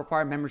does not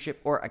require membership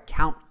or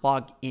account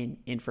login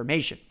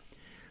information.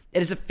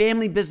 It is a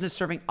family business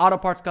serving auto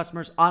parts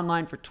customers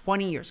online for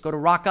 20 years. Go to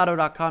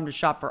RockAuto.com to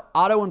shop for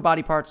auto and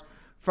body parts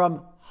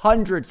from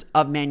hundreds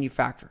of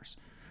manufacturers.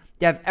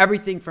 They have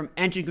everything from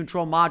engine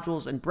control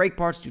modules and brake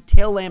parts to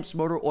tail lamps,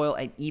 motor oil,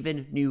 and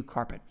even new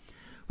carpet.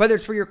 Whether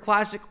it's for your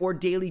classic or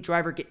daily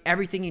driver, get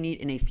everything you need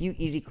in a few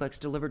easy clicks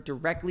delivered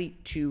directly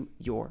to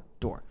your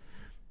door.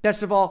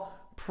 Best of all,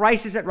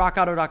 prices at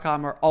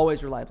rockauto.com are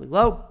always reliably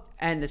low,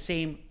 and the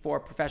same for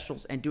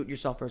professionals and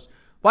do-it-yourselfers.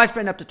 Why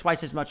spend up to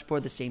twice as much for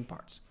the same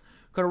parts?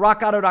 Go to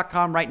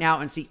rockauto.com right now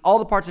and see all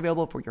the parts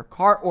available for your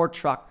car or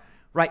truck.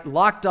 Write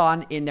Locked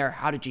On in their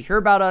How Did You Hear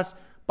About Us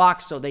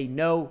box so they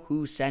know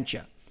who sent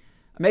you.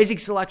 Amazing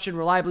selection,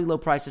 reliably low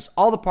prices,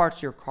 all the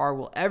parts your car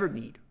will ever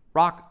need.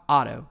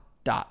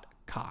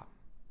 rockauto.com.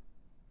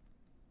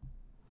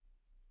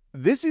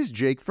 This is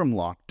Jake from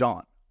Locked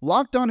On.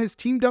 Locked On has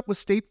teamed up with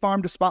State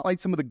Farm to spotlight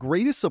some of the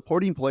greatest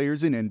supporting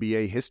players in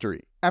NBA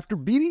history. After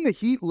beating the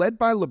Heat led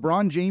by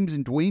LeBron James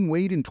and Dwayne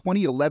Wade in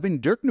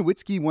 2011, Dirk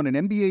Nowitzki won an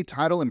NBA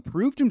title and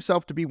proved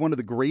himself to be one of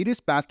the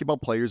greatest basketball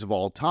players of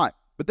all time.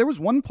 But there was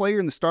one player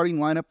in the starting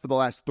lineup for the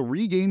last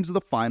 3 games of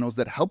the finals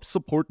that helped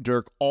support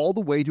Dirk all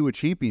the way to a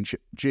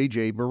championship,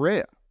 JJ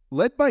Barea.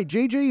 Led by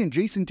JJ and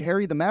Jason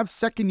Terry, the Mavs'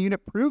 second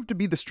unit proved to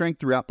be the strength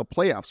throughout the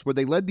playoffs, where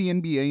they led the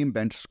NBA in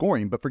bench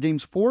scoring. But for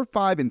games 4,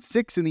 5, and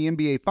 6 in the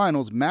NBA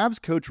Finals,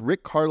 Mavs coach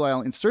Rick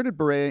Carlisle inserted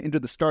Barea into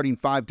the starting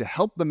five to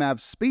help the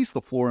Mavs space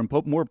the floor and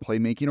put more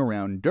playmaking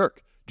around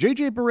Dirk.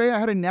 JJ Barea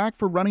had a knack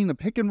for running the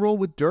pick and roll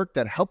with Dirk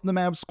that helped the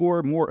Mavs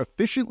score more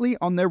efficiently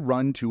on their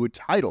run to a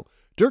title.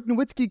 Dirk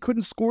Nowitzki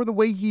couldn't score the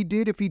way he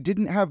did if he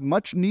didn't have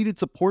much needed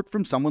support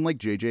from someone like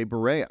JJ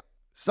Barea.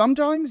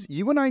 Sometimes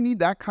you and I need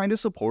that kind of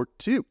support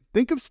too.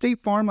 Think of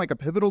State Farm like a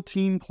pivotal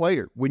team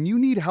player. When you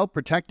need help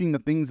protecting the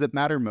things that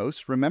matter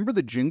most, remember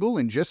the jingle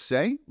and just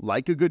say,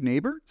 like a good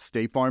neighbor,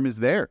 State Farm is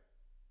there.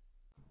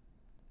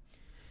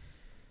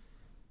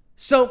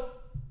 So,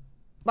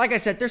 like I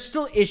said, there's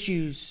still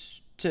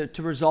issues to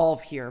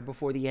resolve here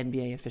before the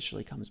NBA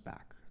officially comes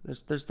back.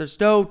 There's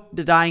no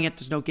denying it.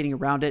 There's no getting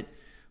around it.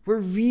 We're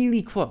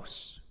really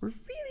close. We're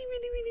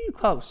really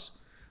close.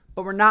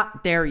 But we're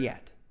not there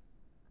yet.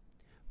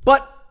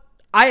 But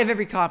I have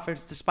every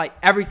confidence, despite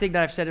everything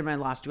that I've said in my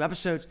last two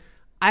episodes,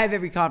 I have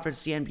every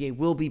confidence the NBA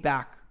will be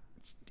back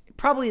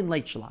probably in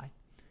late July.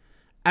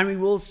 And we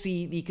will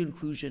see the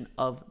conclusion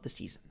of the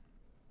season.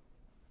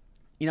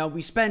 You know,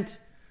 we spent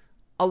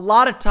a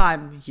lot of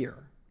time here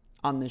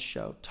on this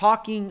show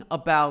talking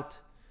about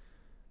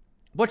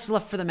what's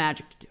left for the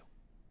Magic to do.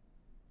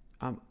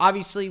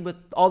 Obviously, with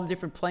all the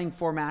different playing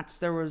formats,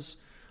 there was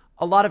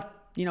a lot of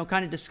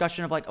kind of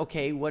discussion of like,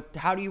 okay,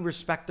 how do you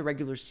respect the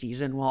regular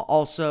season while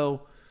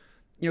also,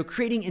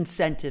 creating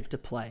incentive to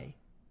play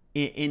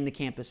in the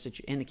campus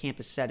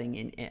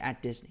setting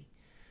at Disney.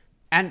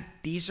 And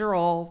these are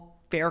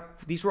all fair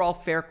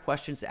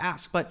questions to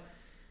ask. But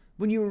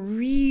when you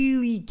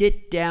really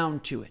get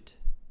down to it,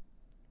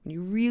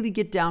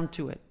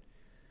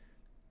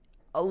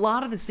 a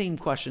lot of the same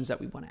questions that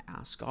we want to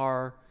ask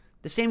are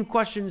the same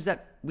questions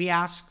that we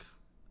ask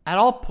at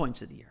all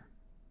points of the year.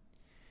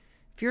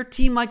 If you're a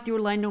team like the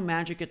Orlando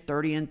Magic at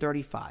 30 and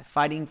 35,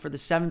 fighting for the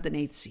 7th and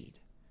 8th seed,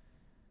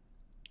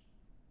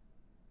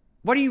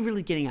 what are you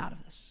really getting out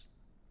of this?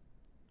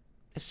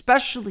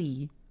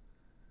 Especially,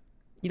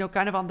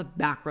 kind of on the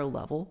macro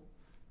level,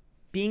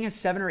 being a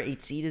 7 or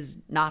 8 seed is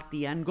not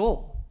the end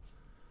goal.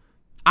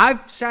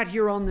 I've sat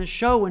here on this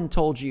show and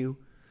told you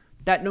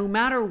that no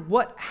matter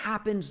what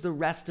happens the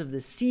rest of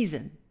the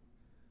season,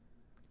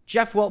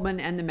 Jeff Weltman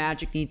and the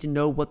Magic need to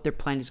know what their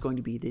plan is going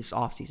to be this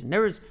offseason.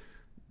 There is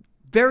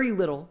very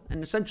little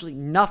and essentially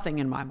nothing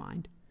in my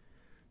mind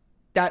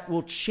that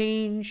will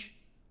change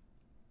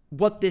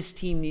what this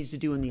team needs to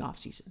do in the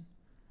offseason,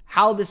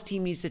 how this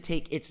team needs to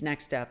take its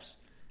next steps,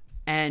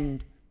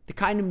 and the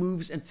kind of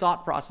moves and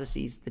thought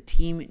processes the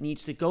team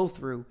needs to go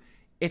through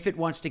if it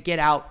wants to get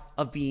out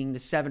of being the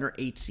 7 or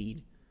 8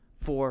 seed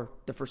for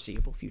the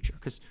foreseeable future.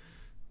 Because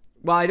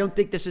while I don't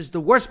think this is the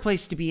worst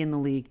place to be in the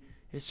league,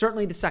 it is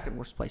certainly the second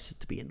worst place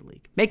to be in the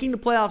league. Making the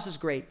playoffs is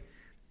great,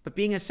 but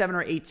being a 7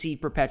 or 8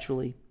 seed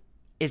perpetually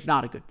is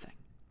not a good thing.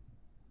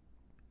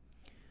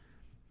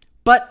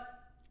 But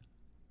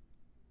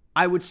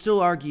I would still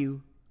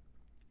argue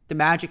the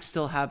Magic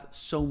still have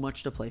so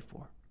much to play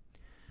for.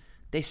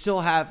 They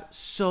still have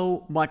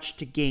so much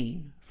to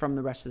gain from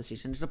the rest of the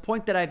season. It's a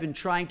point that I've been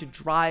trying to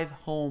drive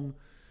home,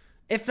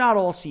 if not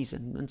all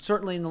season, and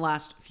certainly in the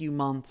last few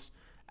months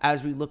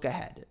as we look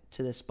ahead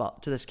to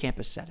this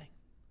campus setting.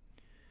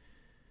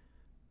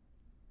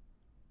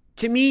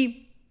 To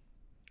me,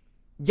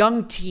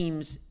 young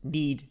teams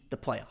need the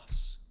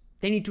playoffs.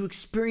 They need to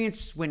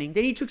experience winning.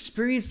 They need to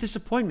experience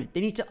disappointment.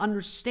 They need to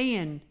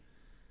understand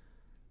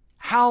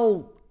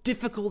how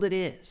difficult it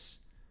is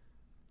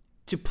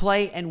to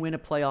play and win a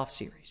playoff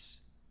series.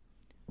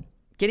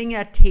 Getting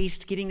that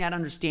taste, getting that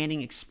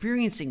understanding,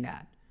 experiencing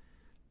that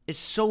is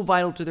so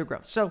vital to their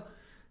growth. So,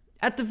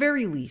 at the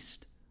very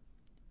least,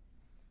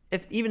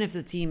 even if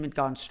the team had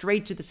gone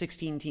straight to the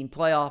 16-team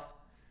playoff,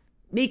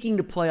 making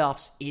the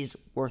playoffs is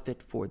worth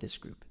it for this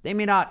group. They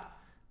may not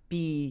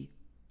be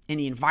in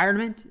the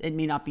environment. It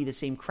may not be the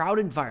same crowd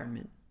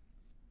environment.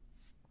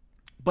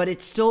 But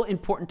it's still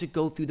important to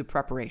go through the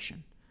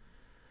preparation.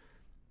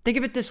 Think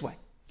of it this way.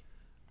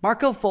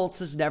 Markelle Fultz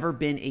has never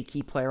been a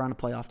key player on a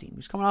playoff team. He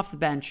was coming off the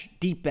bench,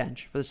 deep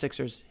bench, for the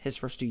Sixers his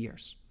first 2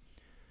 years.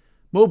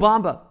 Mo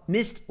Bamba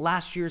missed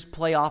last year's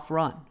playoff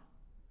run.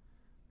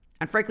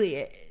 And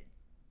frankly,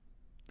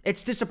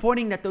 it's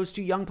disappointing that those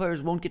two young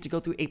players won't get to go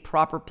through a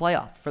proper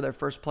playoff for their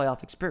first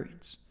playoff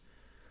experience.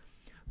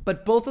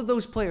 But both of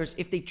those players,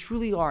 if they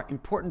truly are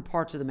important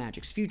parts of the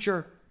Magic's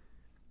future,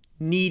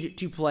 need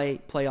to play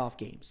playoff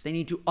games. They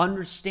need to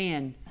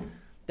understand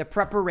the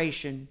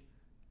preparation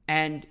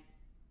and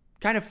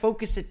kind of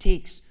focus it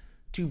takes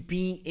to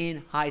be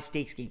in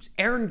high-stakes games.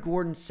 Aaron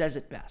Gordon says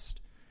it best.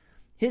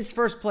 His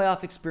first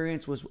playoff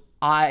experience was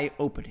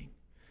eye-opening.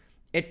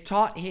 It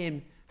taught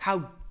him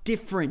how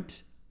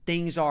different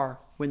things are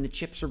when the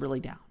chips are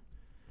really down.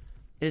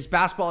 It is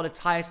basketball at its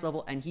highest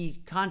level, and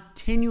he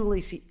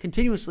continuously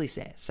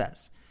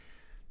says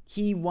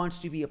he wants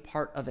to be a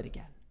part of it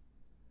again.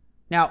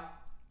 Now,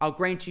 I'll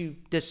grant you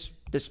this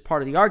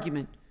part of the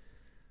argument.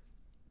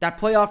 That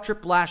playoff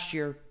trip last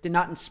year did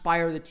not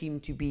inspire the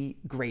team to be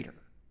greater.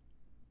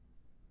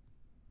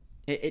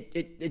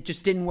 It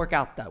just didn't work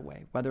out that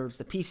way. Whether it's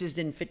the pieces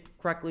didn't fit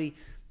correctly,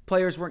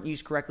 players weren't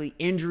used correctly,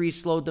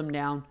 injuries slowed them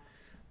down.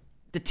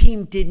 The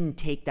team didn't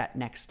take that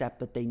next step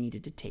that they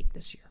needed to take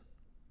this year.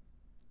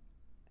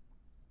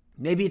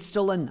 Maybe it's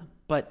still in them,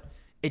 but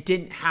it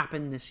didn't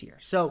happen this year.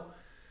 So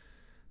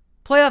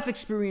playoff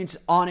experience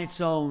on its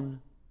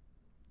own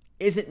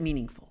isn't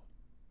meaningful.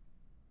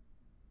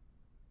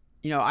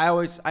 I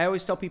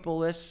always tell people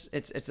this.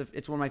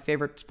 It's one of my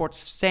favorite sports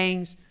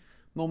sayings.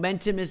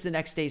 Momentum is the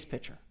next day's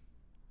pitcher.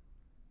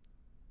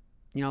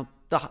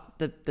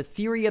 The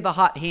theory of the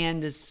hot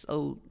hand is,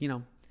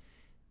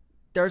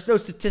 there's no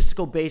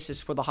statistical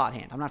basis for the hot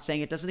hand. I'm not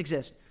saying it doesn't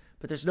exist,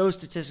 but there's no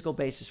statistical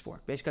basis for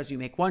it. Because you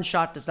make one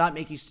shot does not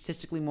make you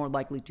statistically more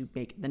likely to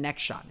make the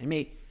next shot. It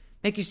may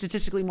make you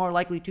statistically more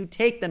likely to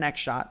take the next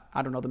shot.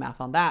 I don't know the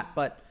math on that,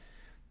 but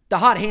the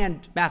hot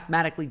hand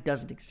mathematically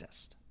doesn't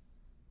exist.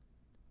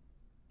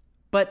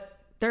 But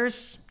there's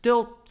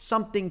still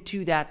something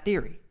to that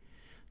theory.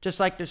 Just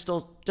like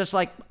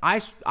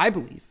I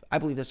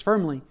believe this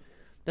firmly,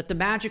 that the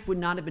Magic would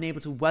not have been able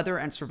to weather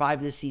and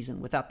survive this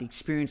season without the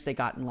experience they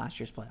got in last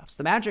year's playoffs.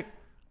 The Magic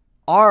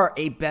are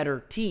a better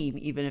team,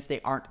 even if they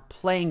aren't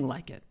playing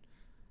like it,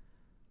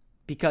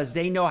 because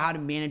they know how to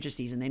manage a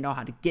season. They know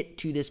how to get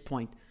to this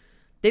point.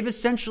 They've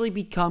essentially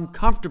become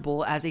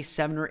comfortable as a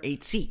 7 or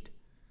 8 seed.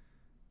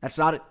 That's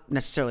not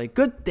necessarily a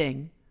good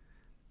thing,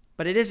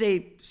 but it is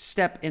a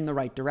step in the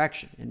right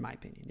direction, in my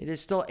opinion. It is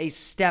still a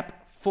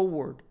step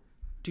forward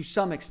to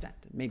some extent.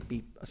 It may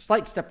be a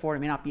slight step forward. It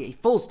may not be a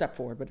full step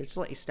forward, but it's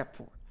still a step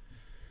forward.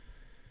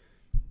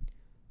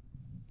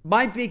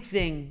 My big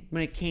thing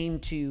when it came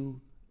to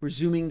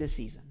resuming the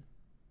season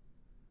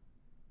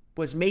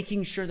was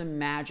making sure the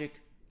Magic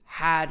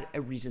had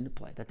a reason to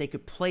play, that they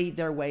could play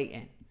their way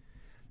in.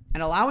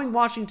 And allowing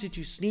Washington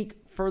to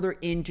sneak further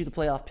into the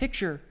playoff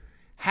picture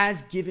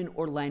has given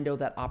Orlando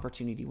that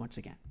opportunity once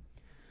again.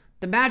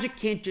 The Magic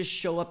can't just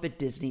show up at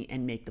Disney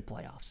and make the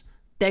playoffs.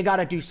 They got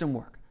to do some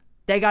work.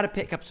 They got to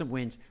pick up some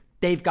wins.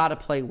 They've got to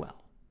play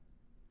well.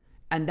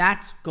 And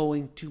that's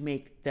going to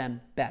make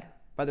them better.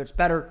 Whether it's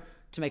better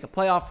to make a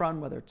playoff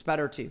run, whether it's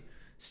better to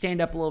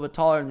stand up a little bit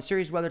taller in the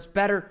series, whether it's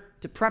better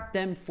to prep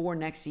them for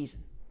next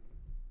season.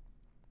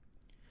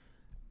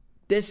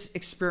 This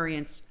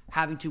experience,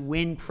 having to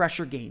win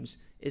pressure games,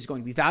 is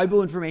going to be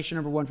valuable information,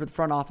 number one, for the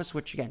front office,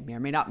 which again may or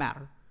may not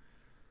matter,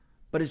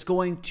 but is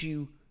going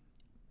to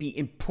be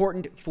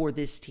important for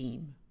this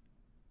team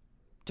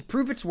to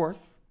prove its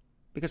worth,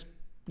 because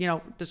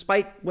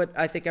despite what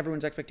I think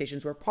everyone's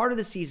expectations were, part of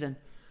the season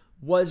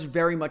was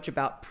very much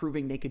about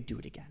proving they could do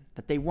it again.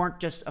 That they weren't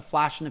just a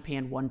flash in the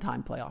pan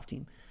one-time playoff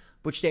team,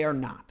 which they are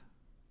not.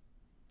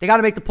 They got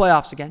to make the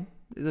playoffs again.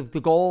 The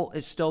goal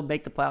is still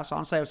make the playoffs.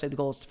 Honestly, I would say the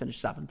goal is to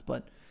finish 7th,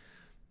 but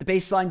the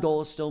baseline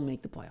goal is still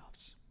make the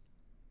playoffs.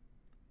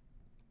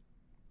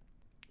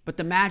 But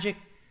the Magic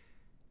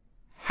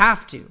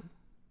have to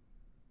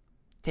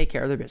take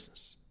care of their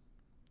business.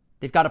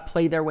 They've got to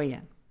play their way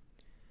in.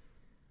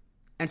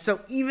 And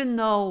so even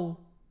though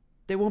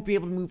they won't be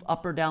able to move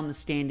up or down the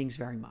standings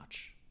very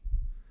much,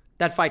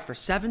 that fight for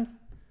 7th,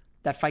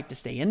 that fight to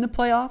stay in the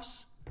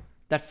playoffs,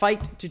 that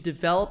fight to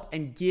develop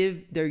and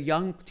give their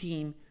young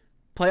team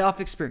playoff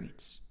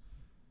experience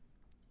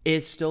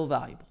is still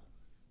valuable.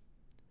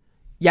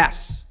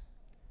 Yes,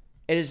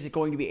 it is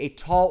going to be a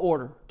tall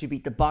order to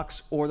beat the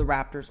Bucks or the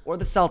Raptors or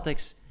the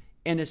Celtics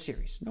in a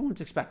series. No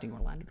one's expecting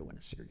Orlando to win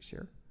a series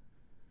here.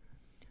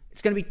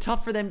 It's going to be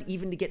tough for them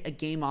even to get a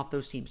game off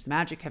those teams. The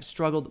Magic have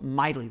struggled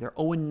mightily. They're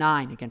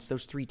 0-9 against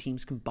those 3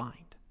 teams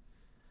combined.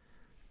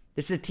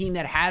 This is a team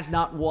that has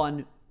not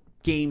won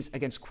games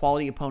against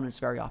quality opponents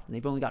very often.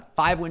 They've only got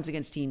 5 wins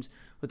against teams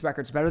with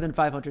records better than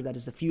 500. That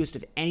is the fewest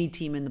of any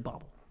team in the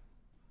bubble.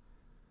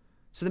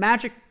 So the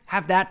Magic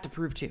have that to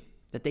prove too,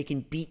 that they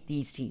can beat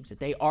these teams,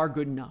 that they are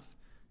good enough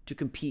to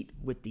compete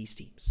with these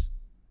teams.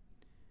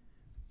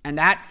 And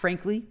that,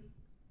 frankly,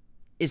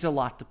 is a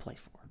lot to play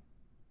for.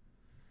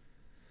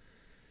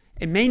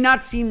 It may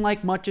not seem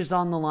like much is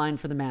on the line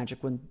for the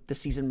Magic when the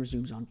season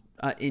resumes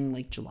in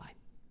late July.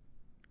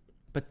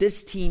 But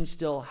this team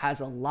still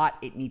has a lot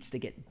it needs to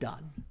get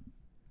done.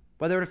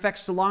 Whether it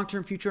affects the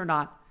long-term future or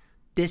not,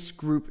 this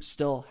group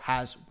still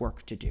has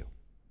work to do.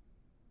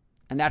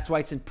 And that's why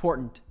it's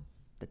important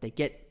that they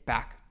get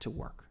back to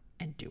work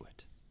and do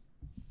it.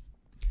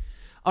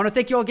 I want to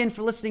thank you all again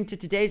for listening to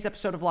today's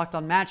episode of Locked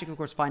On Magic. Of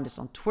course, find us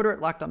on Twitter at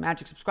Locked On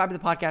Magic. Subscribe to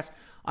the podcast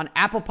on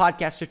Apple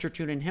Podcasts, Stitcher,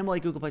 TuneIn, Himalaya,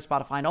 Google Play,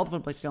 Spotify, and all the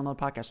fun places to download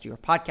podcasts to your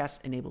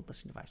podcast-enabled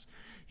listening device.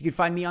 You can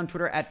find me on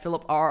Twitter at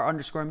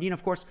PhilipR_MD. And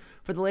of course,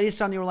 for the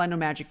latest on the Orlando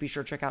Magic, be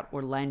sure to check out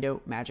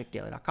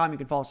OrlandoMagicDaily.com. You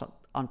can follow us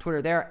on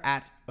Twitter there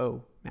at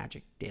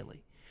OMagicDaily.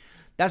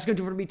 That's going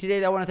to do it for me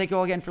today. I want to thank you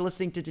all again for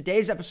listening to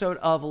today's episode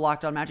of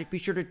Locked On Magic. Be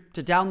sure to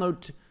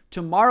download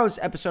tomorrow's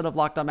episode of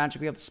Locked On Magic.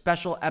 We have a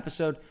special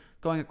episode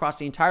going across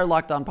the entire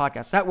Locked On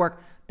Podcast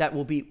Network that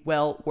will be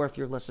well worth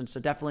your listen. So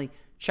definitely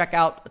check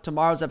out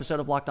tomorrow's episode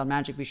of Locked On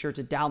Magic. Be sure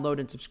to download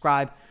and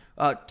subscribe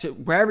to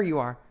wherever you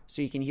are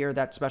so you can hear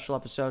that special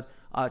episode.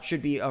 It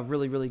should be a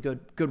really, really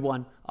good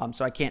one.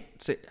 So I can't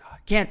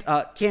Can't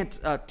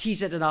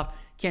tease it enough.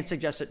 Can't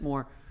suggest it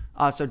more.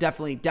 So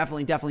definitely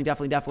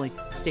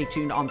stay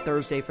tuned on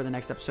Thursday for the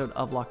next episode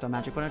of Locked On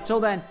Magic. But until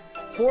then,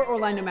 for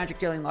Orlando Magic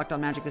Daily and Locked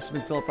On Magic, this has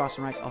been Philip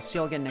Rossman-Reich. I'll see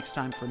you all again next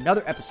time for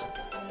another episode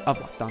of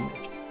Locked On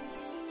Magic.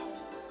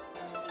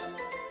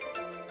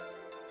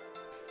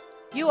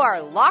 You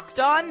are Locked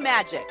On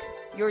Magic,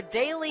 your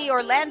daily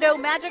Orlando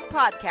Magic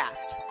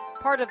podcast,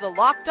 part of the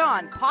Locked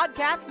On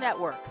Podcast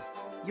Network,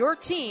 your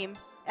team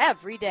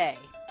every day.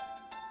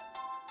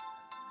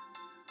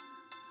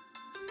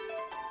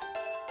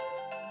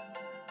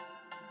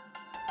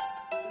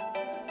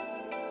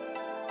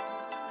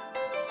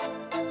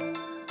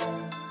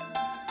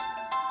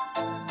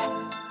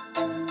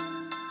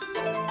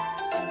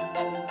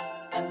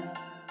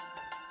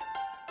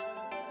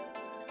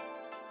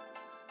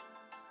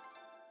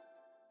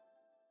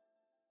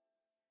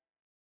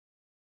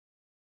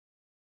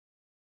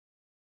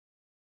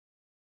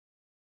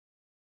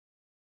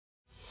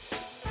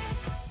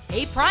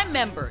 Hey, Prime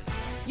members,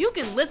 you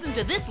can listen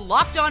to this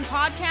Locked On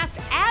podcast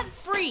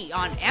ad-free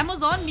on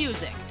Amazon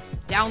Music.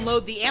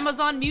 Download the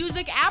Amazon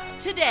Music app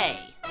today.